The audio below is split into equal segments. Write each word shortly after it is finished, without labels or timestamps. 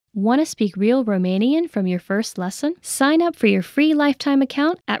Want to speak real Romanian from your first lesson? Sign up for your free lifetime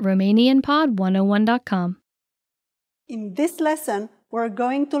account at RomanianPod101.com. In this lesson, we're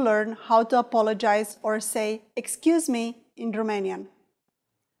going to learn how to apologize or say "excuse me" in Romanian.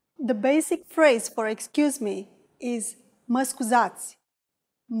 The basic phrase for "excuse me" is "mă scuzați."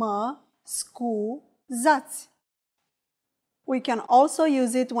 Mă scuzați. We can also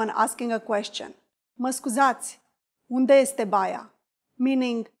use it when asking a question. Mă scuzați, unde este baia?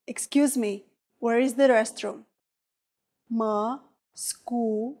 Meaning, excuse me, where is the restroom? Mă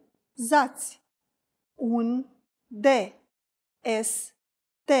scuzați. Unde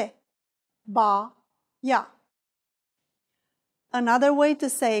este baia? Another way to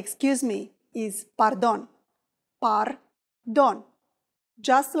say excuse me is pardon. Pardon.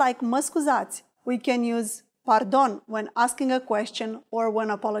 Just like mă scuzați, we can use pardon when asking a question or when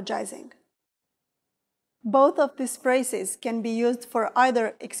apologizing. Both of these phrases can be used for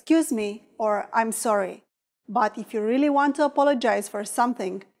either excuse me or I'm sorry. But if you really want to apologize for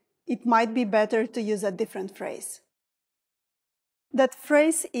something, it might be better to use a different phrase. That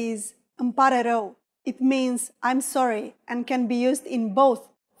phrase is îmi pare rău. It means I'm sorry and can be used in both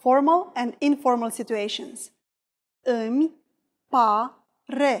formal and informal situations. Îmi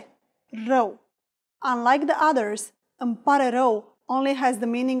pare rău. Unlike the others, îmi pare rău only has the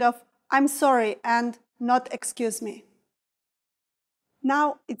meaning of I'm sorry and not excuse me.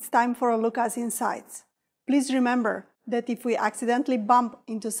 Now it's time for a look at insights. Please remember that if we accidentally bump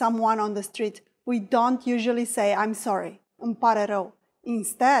into someone on the street, we don't usually say I'm sorry, îmi pare rău.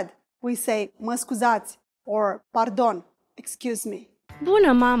 Instead, we say mă scuzați or pardon, excuse me.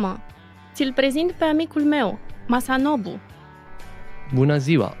 Bună, mamă! Ți-l prezint pe amicul meu, Masanobu. Bună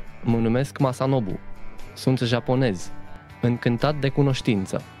ziua! Mă numesc Masanobu. Sunt japonez. Încântat de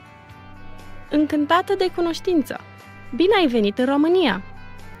cunoștință. Încântată de cunoștință! Bine ai venit în România!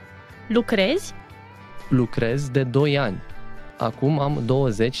 Lucrezi? Lucrez de 2 ani. Acum am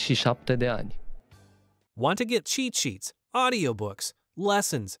 27 de ani. Want to get cheat sheets, audiobooks,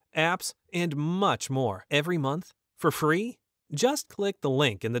 lessons, apps, and much more every month for free? Just click the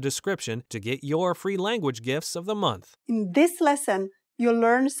link in the description to get your free language gifts of the month. In this lesson, you'll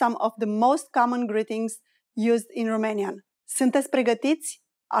learn some of the most common greetings used in Romanian. Sunteți pregătiți?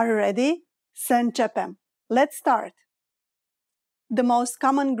 Are you ready? Să începem. Let's start. The most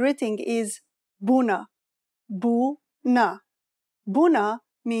common greeting is bună. Bună. Bună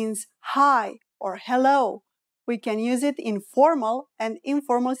means hi or hello. We can use it in formal and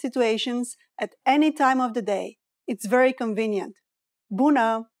informal situations at any time of the day. It's very convenient.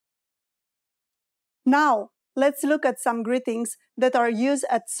 Bună. Now, let's look at some greetings that are used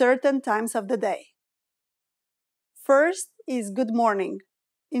at certain times of the day. First is good morning.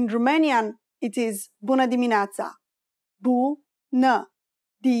 In Romanian, it is bună dimineața. Bună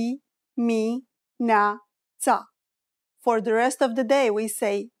dimineața. For the rest of the day, we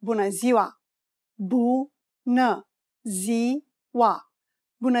say bună ziua. Bună ziua.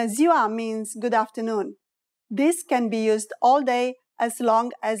 Bună ziua means good afternoon. This can be used all day as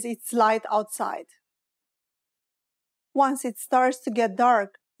long as it's light outside. Once it starts to get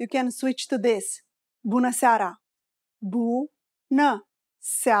dark, you can switch to this. Bună seara. Bună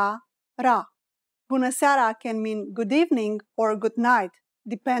seara. Bună seara can mean good evening or good night,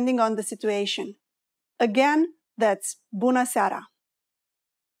 depending on the situation. Again, that's bună seara.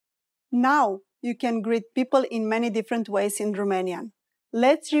 Now, you can greet people in many different ways in Romanian.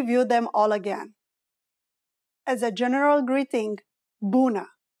 Let's review them all again. As a general greeting,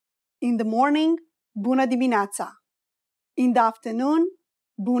 bună. In the morning, bună dimineața. In the afternoon,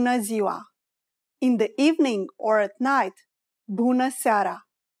 bună ziua. In the evening or at night, bună seara.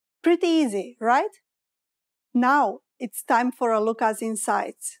 Pretty easy, right? Now, it's time for a look at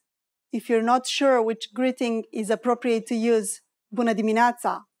insights. If you're not sure which greeting is appropriate to use, bună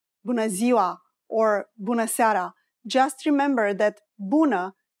dimineața, bună ziua, or bună seara, just remember that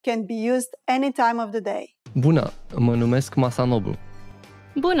bună can be used any time of the day. Bună! Mă numesc Masanobu.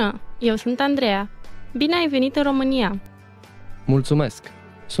 Bună! Eu sunt Andreea. Bine ai venit în România! Mulțumesc!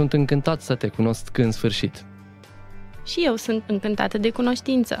 Sunt încântat să te cunosc în sfârșit. Și eu sunt încântată de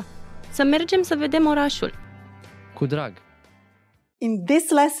cunoștință. Să mergem să vedem orașul. Cu drag! In this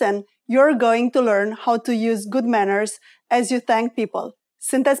lesson, you're going to learn how to use good manners as you thank people.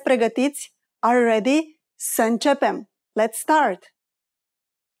 Sunteți pregătiți? Are you ready? Să începem! Let's start!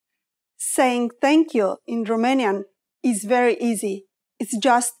 Saying thank you in Romanian is very easy. It's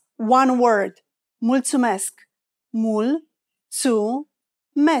just one word. Mulțumesc. Mulțumesc.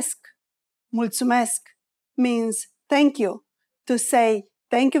 Mulțumesc means thank you. To say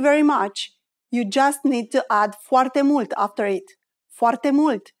thank you very much, you just need to add foarte mult after it. Foarte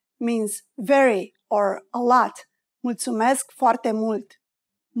mult means very or a lot. Mulțumesc foarte mult.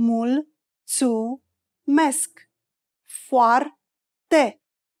 Mulțumesc foarte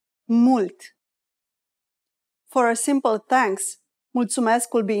mult. For a simple thanks,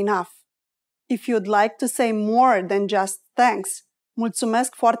 mulțumesc will be enough. If you'd like to say more than just thanks,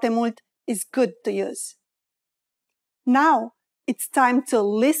 mulțumesc foarte mult is good to use. Now, it's time to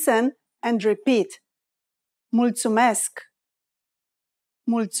listen and repeat. Mulțumesc.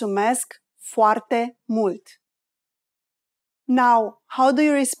 Mulțumesc foarte mult. Now, how do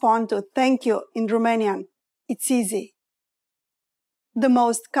you respond to thank you in Romanian? It's easy. The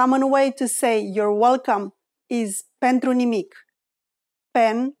most common way to say you're welcome is pentru nimic.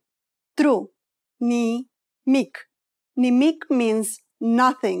 Pentru nimic. Nimic means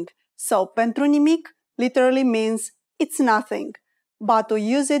nothing. So pentru nimic literally means it's nothing. But we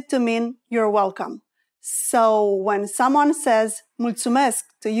use it to mean you're welcome. So when someone says mulțumesc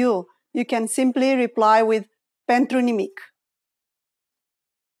to you, you can simply reply with pentru nimic.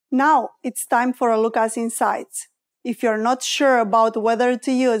 Now it's time for a look at insights. If you're not sure about whether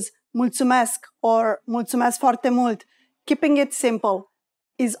to use mulțumesc or mulțumesc foarte mult, keeping it simple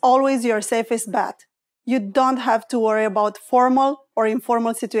is always your safest bet. You don't have to worry about formal or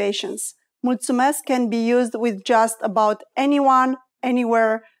informal situations. Mulțumesc can be used with just about anyone,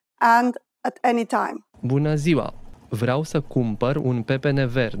 anywhere, and at any time. Bună ziua! Vreau să cumpăr un pepene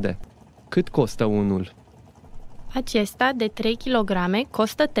verde. Cât costă unul? Acesta de 3 kg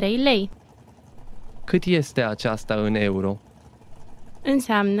costă 3 lei. Cât este aceasta în euro?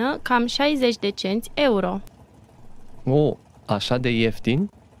 Înseamnă cam 60 de cenți euro. O, așa de ieftin?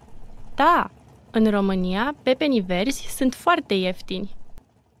 Da, în România, pepenii verzi sunt foarte ieftini.